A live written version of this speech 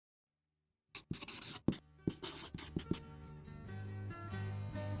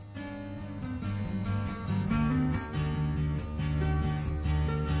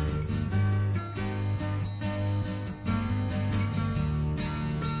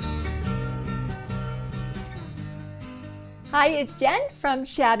Hi, it's Jen from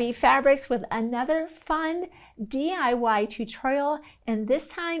Shabby Fabrics with another fun DIY tutorial, and this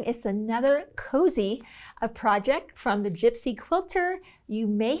time it's another cozy, a project from the Gypsy Quilter. You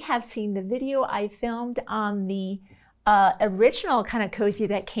may have seen the video I filmed on the original kind of cozy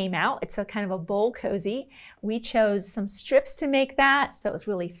that came out. It's a kind of a bowl cozy. We chose some strips to make that, so it was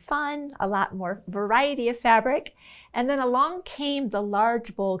really fun, a lot more variety of fabric. And then along came the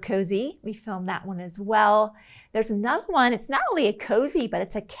large bowl cozy. We filmed that one as well. There's another one, it's not really a cozy, but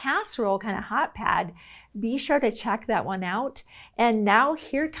it's a casserole kind of hot pad. Be sure to check that one out. And now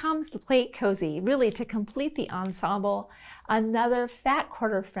here comes the plate cozy, really to complete the ensemble. Another fat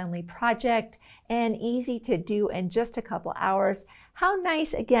quarter friendly project and easy to do in just a couple hours. How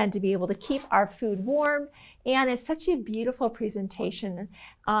nice, again, to be able to keep our food warm. And it's such a beautiful presentation.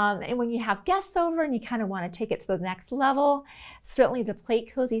 And when you have guests over and you kind of want to take it to the next level, certainly the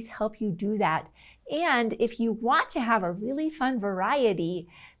plate cozies help you do that. And if you want to have a really fun variety,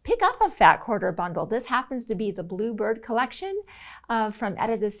 pick up a fat quarter bundle. This happens to be the Bluebird collection from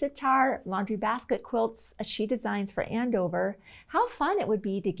Edited Sitar, Laundry Basket Quilts, she designs for Andover. How fun it would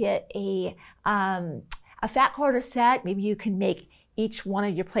be to get a fat quarter set. Maybe you can make each one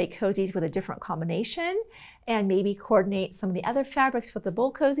of your plate cozies with a different combination and maybe coordinate some of the other fabrics with the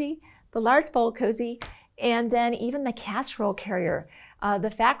bowl cozy, the large bowl cozy, and then even the casserole carrier.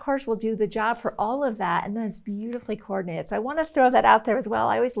 The fat quarters will do the job for all of that, and then it's beautifully coordinated. So I want to throw that out there as well.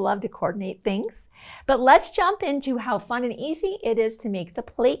 I always love to coordinate things. But let's jump into how fun and easy it is to make the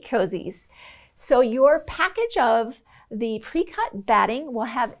plate cozies. So your package of the pre-cut batting will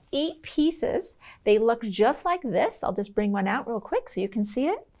have 8 pieces. They look just like this. I'll just bring one out real quick so you can see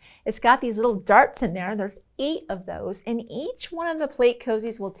it. It's got these little darts in there. There's 8 of those, and each one of the plate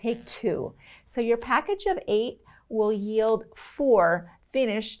cozies will take 2. So your package of 8 will yield 4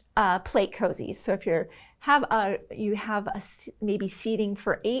 finished plate cozies. So if you have maybe seating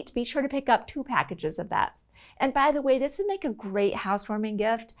for 8, be sure to pick up 2 packages of that. And by the way, this would make a great housewarming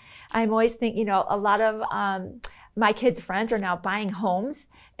gift. I'm always thinking, a lot of my kids' friends are now buying homes,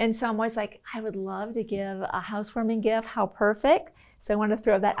 and so I'm always like, I would love to give a housewarming gift. How perfect! So I want to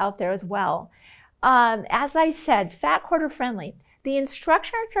throw that out there as well. As I said, fat quarter friendly. The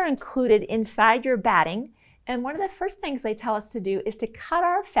instructions are included inside your batting. And one of the first things they tell us to do is to cut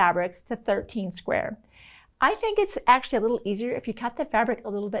our fabrics to 13 square. I think it's actually a little easier if you cut the fabric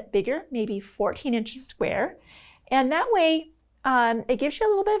a little bit bigger, maybe 14 inches square. And that way, it gives you a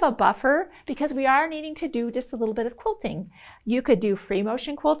little bit of a buffer because we are needing to do just a little bit of quilting. You could do free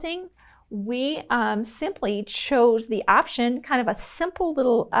motion quilting. We simply chose the option, kind of a simple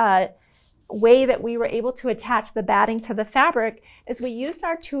little way that we were able to attach the batting to the fabric is we used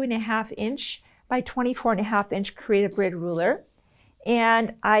our 2.5 inch by 24.5 inch creative grid ruler.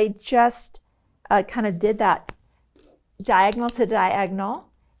 And I just kind of did that diagonal to diagonal.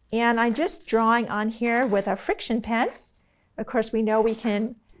 And I'm just drawing on here with a friction pen. Of course, we know we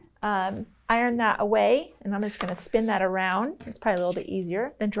can iron that away, and I'm just going to spin that around. It's probably a little bit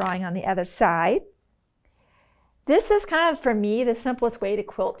easier than drawing on the other side. This is kind of, for me, the simplest way to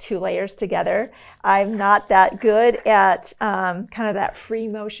quilt 2 layers together. I'm not that good at kind of that free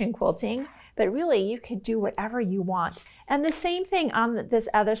motion quilting, but really you could do whatever you want. And the same thing on this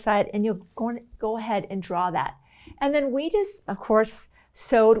other side, and you'll go ahead and draw that. And then we just, of course,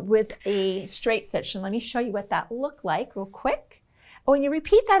 sewed with a straight stitch. And let me show you what that looked like real quick. Oh, and you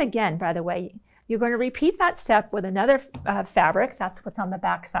repeat that again, by the way. You're going to repeat that step with another fabric, that's what's on the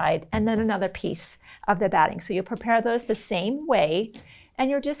back side, and then another piece of the batting. So you'll prepare those the same way, and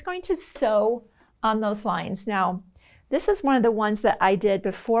you're just going to sew on those lines. Now, this is one of the ones that I did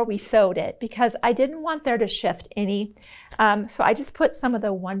before we sewed it because I didn't want there to shift any. So I just put some of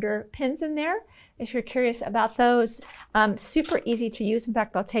the Wonder pins in there. If you're curious about those, super easy to use. In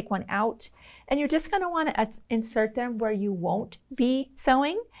fact, I'll take one out. And you're just going to want to insert them where you won't be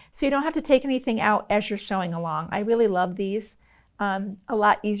sewing, so you don't have to take anything out as you're sewing along. I really love these. A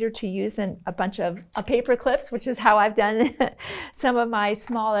lot easier to use than a bunch of paper clips, which is how I've done some of my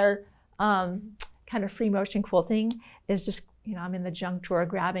smaller kind of free motion quilting is just, I'm in the junk drawer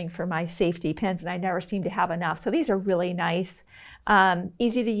grabbing for my safety pins, and I never seem to have enough. So these are really nice,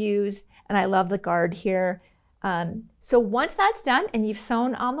 easy to use, and I love the guard here. So once that's done and you've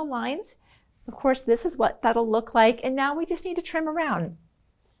sewn on the lines, of course, this is what that'll look like. And now we just need to trim around.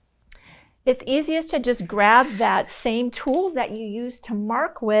 It's easiest to just grab that same tool that you use to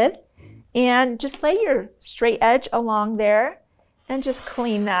mark with and just lay your straight edge along there and just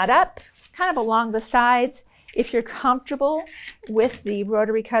clean that up, kind of along the sides. If you're comfortable with the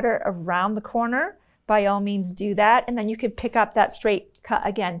rotary cutter around the corner, by all means do that. And then you can pick up that straight cut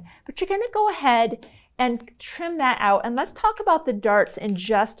again. But you're going to go ahead and trim that out. And let's talk about the darts in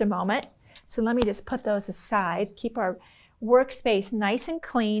just a moment. So let me just put those aside, keep our workspace nice and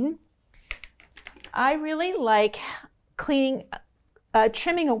clean. I really like cleaning,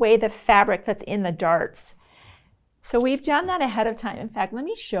 trimming away the fabric that's in the darts. So we've done that ahead of time. In fact, let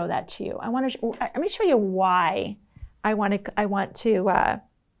me show that to you. Let me show you why I want to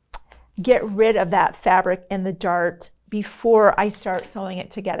get rid of that fabric in the dart before I start sewing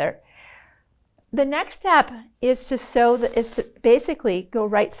it together. The next step is to basically go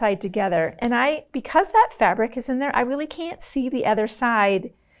right side together. And because that fabric is in there, I really can't see the other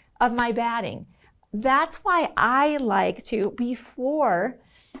side of my batting. That's why I like to, before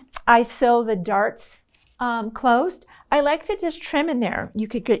I sew the darts closed, I like to just trim in there. You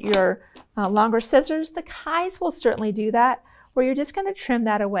could get your longer scissors. The Kais will certainly do that, where you're just going to trim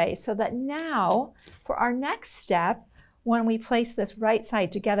that away, so that now for our next step, when we place this right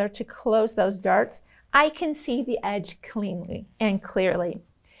side together to close those darts, I can see the edge cleanly and clearly.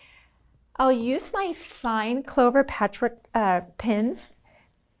 I'll use my fine clover patchwork pins,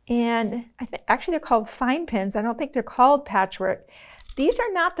 and actually they're called fine pins. I don't think they're called patchwork. These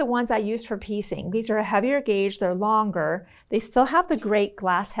are not the ones I use for piecing. These are a heavier gauge, they're longer. They still have the great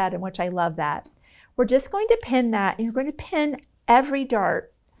glass head, in which I love that. We're just going to pin that, and you're going to pin every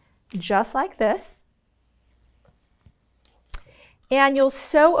dart just like this. And you'll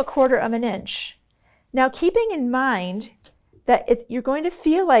sew 1/4 inch. Now, keeping in mind that you're going to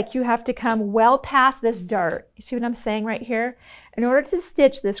feel like you have to come well past this dart. You see what I'm saying right here? In order to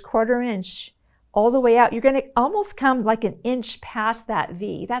stitch this 1/4 inch all the way out, you're going to almost come like 1 inch past that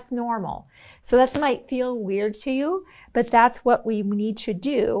V. That's normal. So that might feel weird to you, but that's what we need to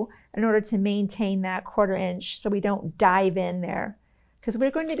do in order to maintain that 1/4 inch so we don't dive in there. Because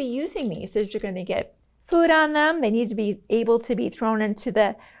we're going to be using these. You're going to get food on them. They need to be able to be thrown into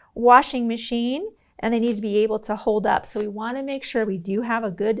the washing machine, and they need to be able to hold up. So we want to make sure we do have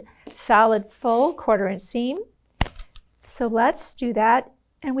a good solid full 1/4 inch seam. So let's do that.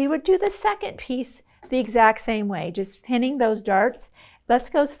 And we would do the second piece the exact same way, just pinning those darts. Let's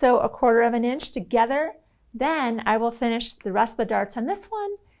go sew 1/4 inch together. Then I will finish the rest of the darts on this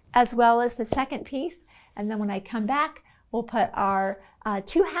one, as well as the second piece. And then when I come back, we'll put our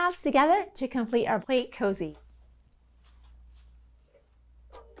 2 halves together to complete our plate cozy.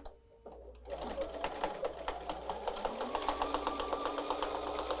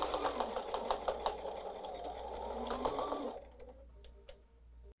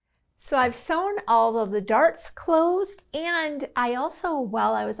 So I've sewn all of the darts closed, and I also,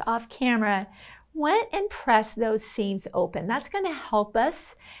 while I was off camera, went and pressed those seams open. That's going to help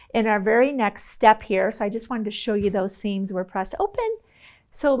us in our very next step here. So I just wanted to show you those seams were pressed open.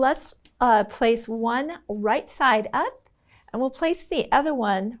 So let's place one right side up, and we'll place the other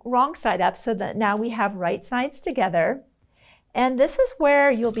one wrong side up, so that now we have right sides together. And this is where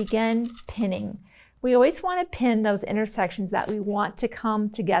you'll begin pinning. We always want to pin those intersections that we want to come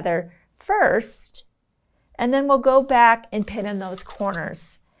together first, and then we'll go back and pin in those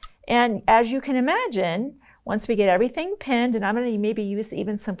corners. And as you can imagine, once we get everything pinned, and I'm going to maybe use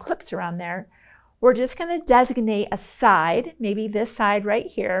even some clips around there, we're just going to designate a side, maybe this side right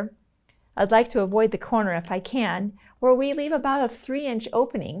here. I'd like to avoid the corner if I can, where we leave about a 3 inch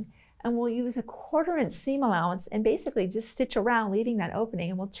opening, and we'll use a 1/4 inch seam allowance and basically just stitch around, leaving that opening,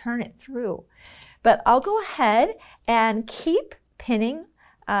 and we'll turn it through. But I'll go ahead and keep pinning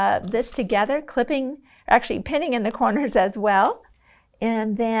this together, pinning in the corners as well.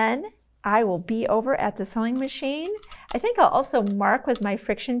 And then I will be over at the sewing machine. I think I'll also mark with my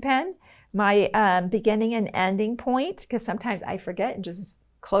friction pen my beginning and ending point, because sometimes I forget and just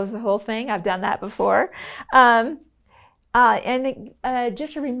close the whole thing. I've done that before.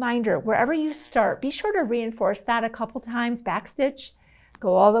 Just a reminder, wherever you start, be sure to reinforce that a couple times, backstitch,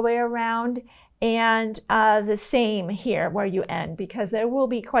 go all the way around, and the same here where you end, because there will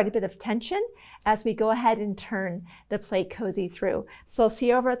be quite a bit of tension as we go ahead and turn the plate cozy through. So I'll see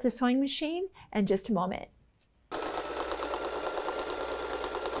you over at the sewing machine in just a moment.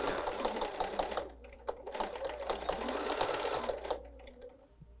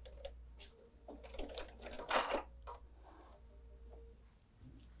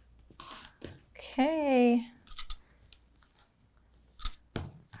 Okay.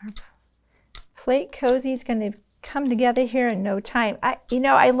 Our plate cozy is going to come together here in no time. I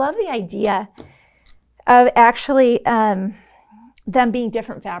love the idea of actually them being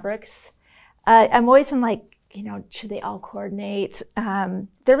different fabrics. I'm always in like, should they all coordinate?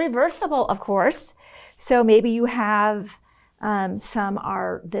 They're reversible, of course. So maybe you have some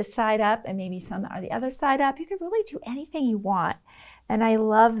are this side up and maybe some are the other side up. You can really do anything you want. And I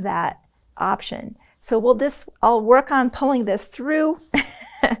love that option. So I'll work on pulling this through.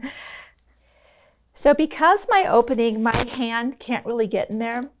 So because my hand can't really get in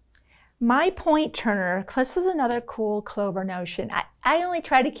there, my point turner, this is another cool clover notion. I only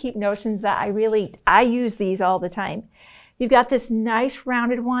try to keep notions that I use these all the time. You've got this nice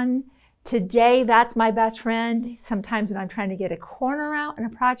rounded one. Today, that's my best friend. Sometimes when I'm trying to get a corner out in a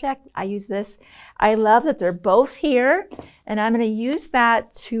project, I use this. I love that they're both here, and I'm going to use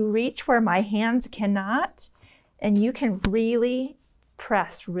that to reach where my hands cannot. And you can really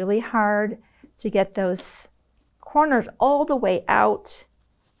press really hard to get those corners all the way out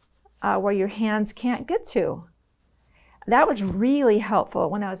where your hands can't get to. That was really helpful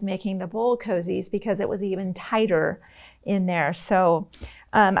when I was making the bowl cozies because it was even tighter in there. So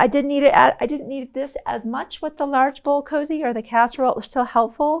I didn't need this as much with the large bowl cozy or the casserole. It was still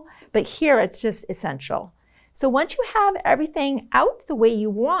helpful, but here it's just essential. So once you have everything out the way you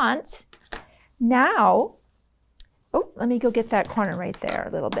want, now, oh, let me go get that corner right there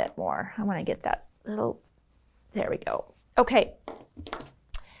a little bit more. I want to get that little, there we go. Okay,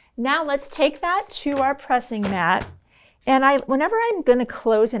 now let's take that to our pressing mat. And whenever I'm going to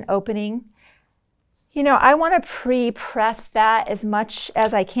close an opening, you know, I want to pre-press that as much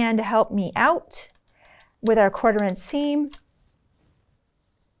as I can to help me out with our 1/4 inch seam.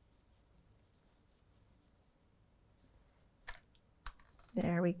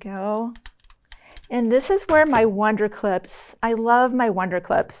 There we go. And this is where my Wonder Clips, I love my Wonder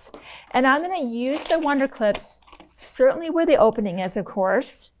Clips. And I'm going to use the Wonder Clips certainly where the opening is, of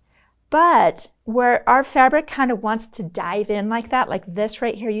course, but where our fabric kind of wants to dive in like that, like this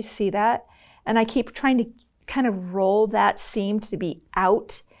right here, you see that? And I keep trying to kind of roll that seam to be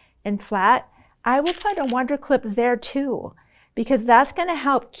out and flat. I will put a Wonder Clip there too, because that's going to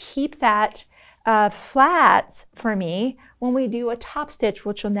help keep that flat for me when we do a top stitch,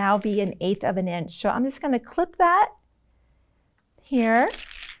 which will now be 1/8 of an inch. So I'm just going to clip that here,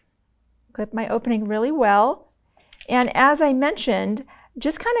 clip my opening really well. And as I mentioned,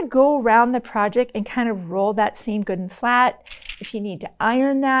 just kind of go around the project and kind of roll that seam good and flat. If you need to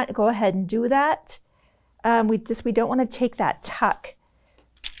iron that, go ahead and do that. We don't want to take that tuck.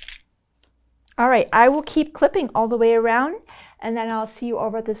 All right, I will keep clipping all the way around, and then I'll see you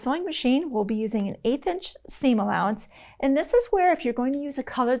over at the sewing machine. We'll be using an 1/8 inch seam allowance. And this is where if you're going to use a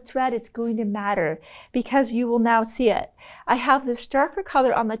colored thread, it's going to matter because you will now see it. I have this darker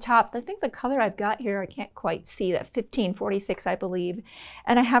color on the top. I think the color I've got here, I can't quite see, that 1546, I believe.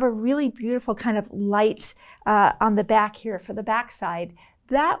 And I have a really beautiful kind of light on the back here for the back side.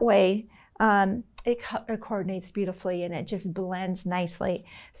 That way, it coordinates beautifully and it just blends nicely.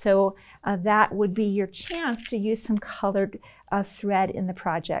 So that would be your chance to use some colored thread in the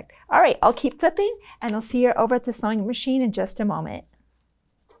project. All right, I'll keep clipping and I'll see you over at the sewing machine in just a moment.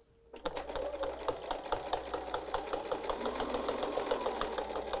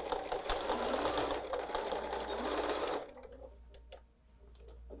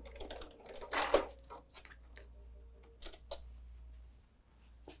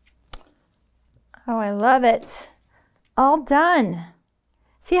 Oh, I love it. All done.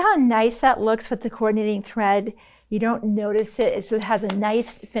 See how nice that looks with the coordinating thread? You don't notice it. It has a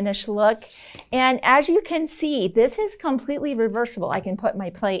nice finished look. And as you can see, this is completely reversible. I can put my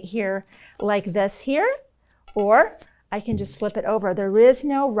plate here like this here, or I can just flip it over. There is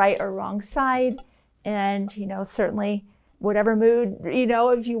no right or wrong side. And, you know, certainly whatever mood, you know,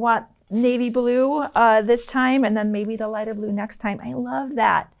 if you want navy blue this time and then maybe the lighter blue next time. I love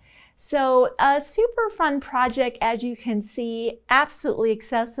that. So a super fun project, as you can see, absolutely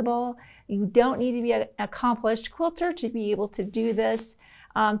accessible. You don't need to be an accomplished quilter to be able to do this,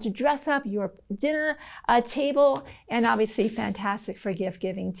 to dress up your dinner table, and obviously fantastic for gift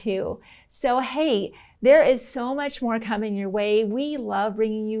giving too. So hey, there is so much more coming your way. We love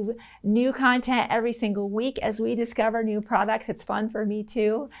bringing you new content every single week as we discover new products. It's fun for me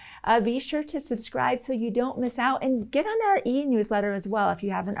too. Be sure to subscribe so you don't miss out, and get on our e-newsletter as well if you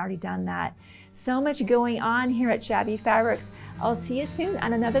haven't already done that. So much going on here at Shabby Fabrics. I'll see you soon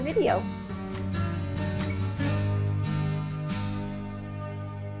on another video.